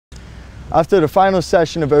After the final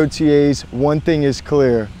session of OTAs, one thing is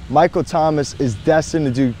clear. Michael Thomas is destined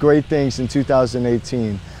to do great things in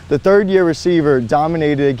 2018. The third-year receiver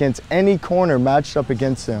dominated against any corner matched up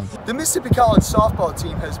against him. The Mississippi College softball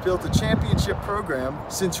team has built a championship program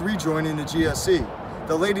since rejoining the GSC.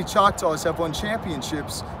 The Lady Choctaws have won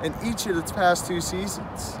championships in each of its past 2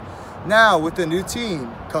 seasons. Now, with the new team,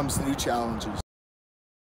 comes new challenges.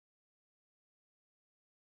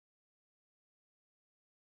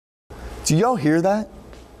 Do y'all hear that?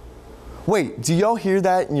 Wait, do y'all hear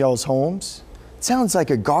that in y'all's homes? It sounds like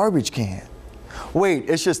a garbage can. Wait,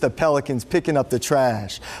 it's just the Pelicans picking up the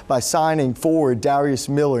trash by signing forward Darius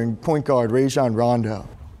Miller and point guard Rajon Rondo.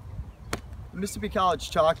 The Mississippi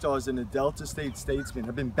College Choctaws and the Delta State Statesmen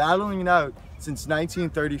have been battling it out since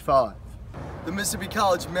 1935. The Mississippi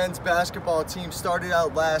College men's basketball team started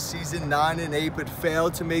out last season 9-8 but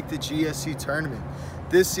failed to make the GSC tournament.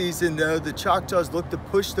 This season, though, the Choctaws look to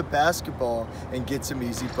push the basketball and get some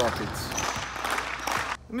easy buckets.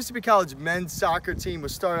 The Mississippi College men's soccer team will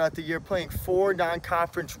start out the year playing 4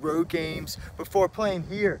 non-conference road games before playing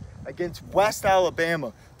here against West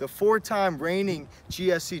Alabama, the 4-time reigning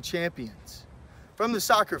GSC champions. From the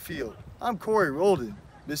soccer field, I'm Rholdon,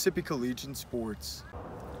 Mississippi Collegiate Sports.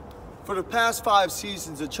 For the past 5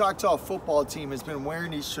 seasons, the Choctaw football team has been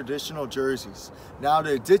wearing these traditional jerseys. Now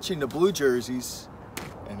they're ditching the blue jerseys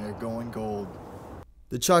and they're going gold.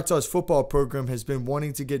 The Choctaws football program has been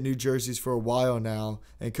wanting to get new jerseys for a while now,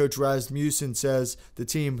 and Coach Rasmussen says the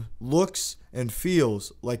team looks and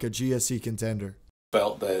feels like a GSC contender.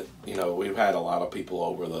 Felt that, we've had a lot of people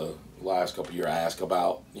over the last couple of years ask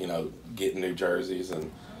about, getting new jerseys, and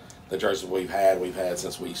the jerseys we've had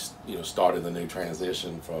since we, started the new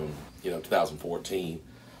transition from, 2014.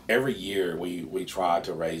 Every year we try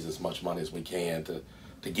to raise as much money as we can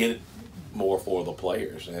to get more for the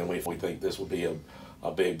players, and we think this will be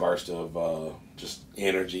a big burst of just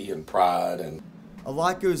energy and pride. And a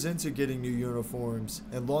lot goes into getting new uniforms,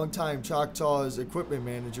 and longtime Choctaws equipment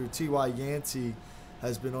manager T.Y. Yancey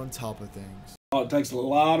has been on top of things. It takes a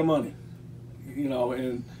lot of money,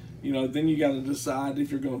 and then you got to decide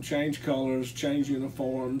if you're going to change colors, change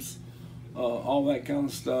uniforms, all that kind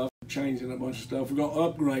of stuff, changing a bunch of stuff. We're going to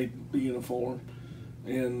upgrade the uniform,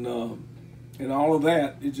 and all of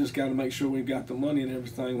that, you just got to make sure we've got the money and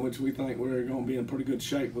everything, which we think we're going to be in pretty good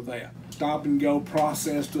shape with that. Stop and go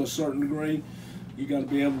process to a certain degree. You got to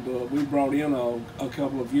be able to, we brought in a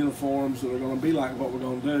couple of uniforms that are going to be like what we're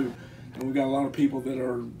going to do. And we've got a lot of people that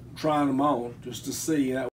are trying them on just to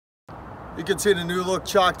see that. You can see the new look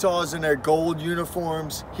Choctaws in their gold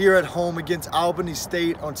uniforms here at home against Albany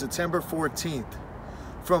State on September 14th.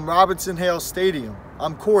 From Robinson Hale Stadium,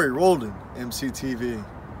 I'm Rholdon, MCTV.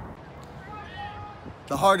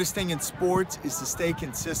 The hardest thing in sports is to stay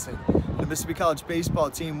consistent. The Mississippi College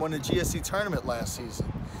baseball team won the GSC tournament last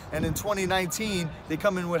season. And in 2019, they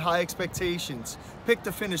come in with high expectations, picked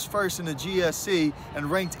to finish first in the GSC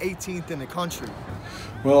and ranked 18th in the country.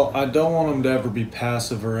 Well, I don't want them to ever be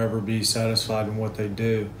passive or ever be satisfied in what they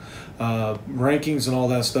do. Rankings and all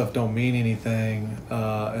that stuff don't mean anything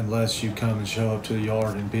unless you come and show up to the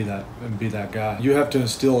yard and be that guy. You have to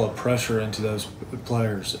instill a pressure into those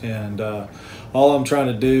players, and all I'm trying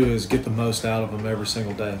to do is get the most out of them every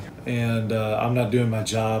single day. And I'm not doing my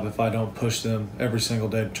job if I don't push them every single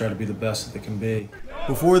day to try to be the best that they can be.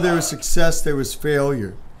 Before there was success, there was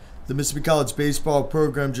failure. The Mississippi College baseball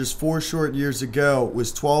program just 4 short years ago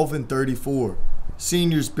was 12-34.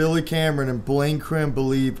 Seniors Billy Cameron and Blaine Krim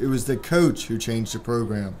believe it was the coach who changed the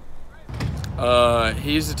program.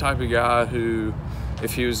 He's the type of guy who,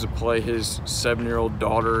 if he was to play his 7-year-old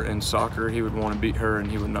daughter in soccer, he would want to beat her and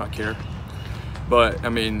he would not care. But, I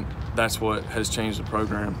mean, that's what has changed the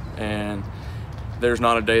program. And there's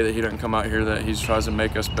not a day that he doesn't come out here that he tries to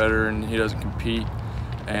make us better and he doesn't compete.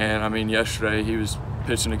 And, I mean, yesterday he was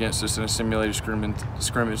pitching against us in a simulated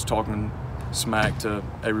scrimmage talking smack to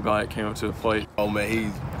everybody that came up to the plate. Oh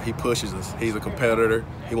man, he pushes us. He's a competitor.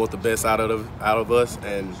 He wants the best out of us,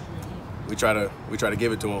 and we try to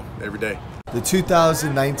give it to him every day. The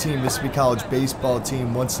 2019 Mississippi College baseball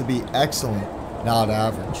team wants to be excellent, not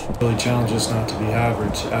average. Really challenge us not to be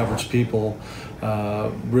average. Average people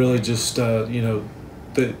really just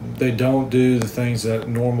they don't do the things that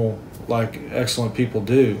normal, like excellent people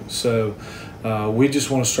do. So we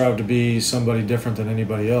just want to strive to be somebody different than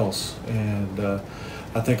anybody else. And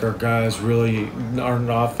I think our guys really are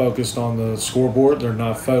not focused on the scoreboard. They're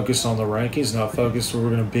not focused on the rankings, not focused. We're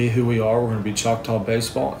going to be who we are. We're going to be Choctaw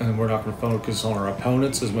baseball, and we're not going to focus on our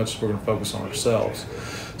opponents as much as we're going to focus on ourselves.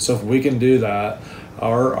 So if we can do that,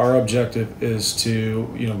 Our objective is to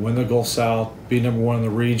win the Gulf South, be #1 in the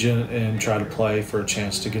region, and try to play for a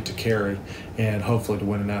chance to get to Cary and hopefully to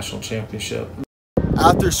win a national championship.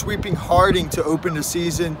 After sweeping Harding to open the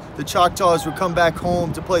season, the Choctaws would come back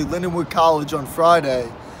home to play Lindenwood College on Friday.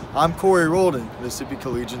 I'm Corey Rholdon, Mississippi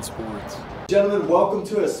Collegiate Sports. Gentlemen, welcome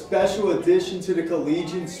to a special edition to the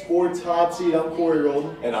Collegiate Sports Hot Seat. I'm Corey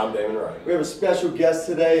Rholdon. And I'm Damon Wright. We have a special guest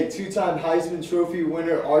today, two-time Heisman Trophy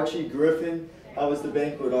winner Archie Griffin. How was the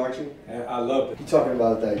banquet, Archie? I loved it. You're talking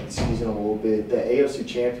about that season a little bit. The AFC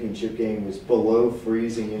Championship game was below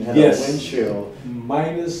freezing and had Yes. a wind chill.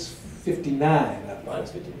 Minus 59.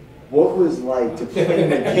 Minus 59. What was it like to play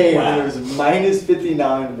in a game when there was minus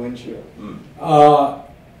 59 wind chill?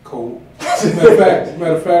 Cold.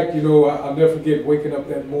 Matter of fact, I'll never forget waking up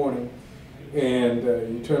that morning and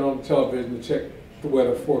you turn on the television to check the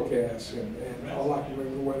weather forecast, and all I can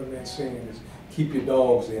remember the weatherman saying is, "Keep your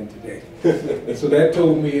dogs in today." And so that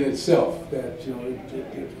told me in itself that it was going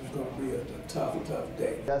to be a tough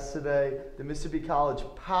day. Yesterday, the Mississippi College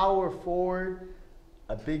power forward,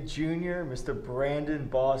 a big junior, Mr. Brandon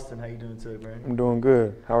Boston. How you doing today, Brandon? I'm doing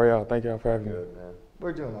good. How are y'all? Thank y'all for having me. Good, man.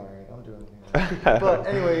 We're doing all right. I'm doing good. But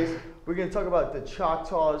anyways, we're going to talk about the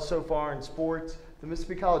Choctaws so far in sports. The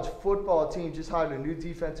Mississippi College football team just hired a new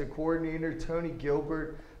defensive coordinator, Tony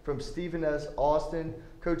Gilbert from Stephen S. Austin.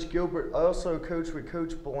 Coach Gilbert also coached with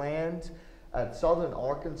Coach Bland at Southern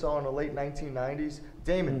Arkansas in the late 1990s.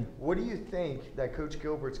 Damon, what do you think that Coach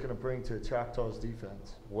Gilbert's going to bring to Choctaws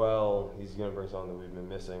defense? Well, he's going to bring something that we've been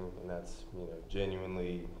missing, and that's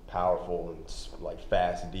genuinely powerful and like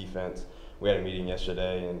fast defense. We had a meeting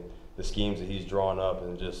yesterday, and the schemes that he's drawn up,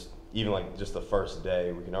 and just the first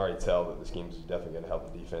day, we can already tell that the schemes is definitely going to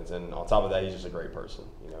help the defense. And on top of that, he's just a great person.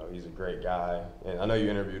 He's a great guy, and I know you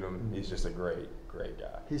interviewed him. He's just a great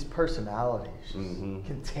guy. His personality is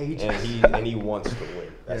contagious. And he wants to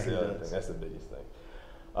win. That's the other thing. That's the biggest thing.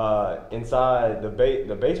 Inside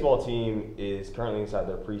the baseball team is currently inside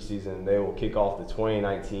their preseason. They will kick off the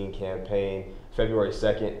 2019 campaign February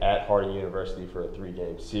 2nd at Harding University for a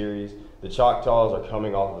 3-game series. The Choctaws are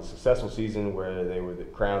coming off of a successful season where they were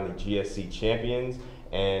crowned the GSC champions,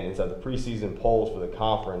 and inside the preseason polls for the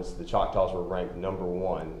conference, the Choctaws were ranked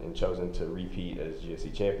 #1 and chosen to repeat as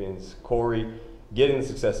GSC champions. Corey, getting the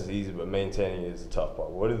success is easy, but maintaining it is the tough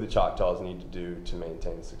part. What do the Choctaws need to do to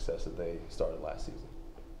maintain the success that they started last season?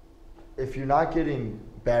 If you're not getting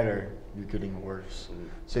better, you're getting worse.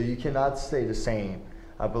 So you cannot stay the same.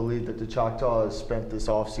 I believe that the Choctaws spent this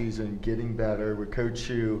offseason getting better with Coach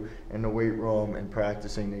Shue in the weight room and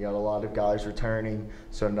practicing. They got a lot of guys returning,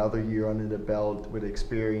 so another year under the belt with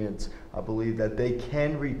experience. I believe that they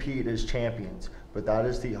can repeat as champions, but that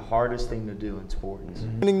is the hardest thing to do in sports.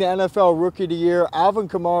 Winning the NFL Rookie of the Year, Alvin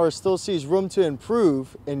Kamara still sees room to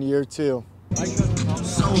improve in year 2.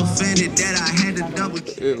 So offended that I had to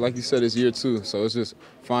double. Like you said, it's year 2, so it's just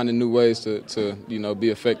finding new ways to be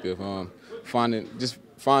effective. Just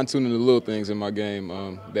fine-tuning the little things in my game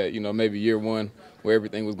that maybe year 1 where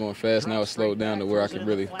everything was going fast, now it's slowed down to where I could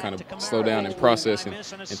really kind of slow down and process and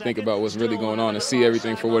think about what's really going on and see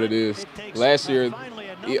everything for what it is. Last year,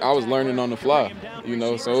 I was learning on the fly,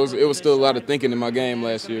 so it was still a lot of thinking in my game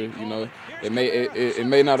last year. It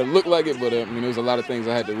may not have looked like it, but there was a lot of things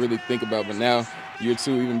I had to really think about. But now, year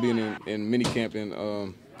 2, even being in minicamp and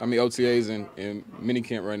OTAs and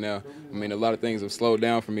minicamp right now, a lot of things have slowed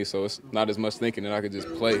down for me, so it's not as much thinking that I could just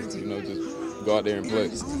play, just go out there and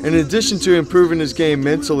play. In addition to improving his game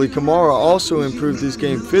mentally, Kamara also improved his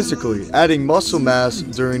game physically, adding muscle mass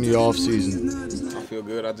during the offseason. I feel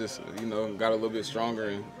good. I just, got a little bit stronger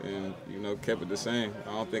and kept it the same.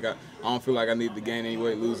 I don't feel like I need to gain any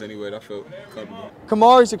weight, lose any weight. I felt comfortable.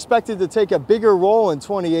 Kamara is expected to take a bigger role in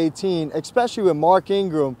 2018, especially with Mark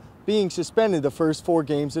Ingram being suspended the first 4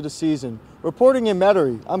 games of the season. Reporting in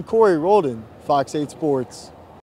Metairie, I'm Corey Rholdon, Fox 8 Sports.